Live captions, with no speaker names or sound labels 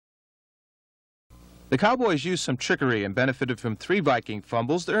The Cowboys used some trickery and benefited from 3 Viking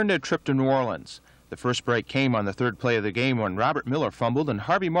fumbles to earn their trip to New Orleans. The first break came on the 3rd play of the game when Robert Miller fumbled and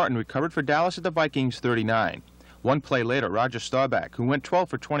Harvey Martin recovered for Dallas at the Vikings' 39. One play later, Roger Staubach, who went 12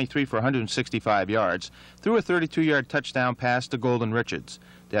 for 23 for 165 yards, threw a 32-yard touchdown pass to Golden Richards.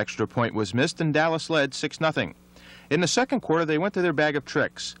 The extra point was missed and Dallas led 6-0. In the second quarter, they went to their bag of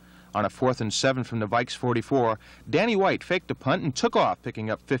tricks. On a 4th and 7 from the Vikes' 44, Danny White faked a punt and took off, picking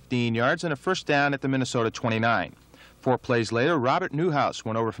up 15 yards and a first down at the Minnesota 29. 4 plays later, Robert Newhouse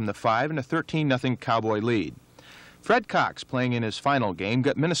went over from the 5 in a 13-0 Cowboy lead. Fred Cox, playing in his final game,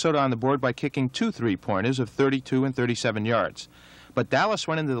 got Minnesota on the board by kicking 2 3-pointers of 32 and 37 yards. But Dallas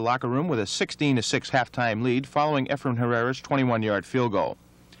went into the locker room with a 16-6 halftime lead following Efrain Herrera's 21-yard field goal.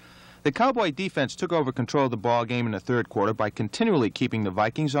 The Cowboy defense took over control of the ball game in the 3rd quarter by continually keeping the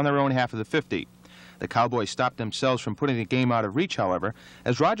Vikings on their own half of the 50. The Cowboys stopped themselves from putting the game out of reach, however,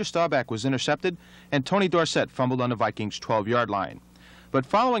 as Roger Staubach was intercepted and Tony Dorsett fumbled on the Vikings' 12-yard line. But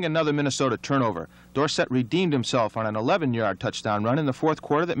following another Minnesota turnover, Dorsett redeemed himself on an 11-yard touchdown run in the 4th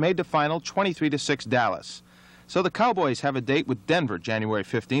quarter that made the final 23-6 Dallas. So the Cowboys have a date with Denver January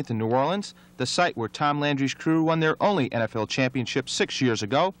 15th in New Orleans, the site where Tom Landry's crew won their only NFL championship 6 years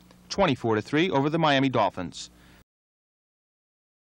ago, 24-3 over the Miami Dolphins.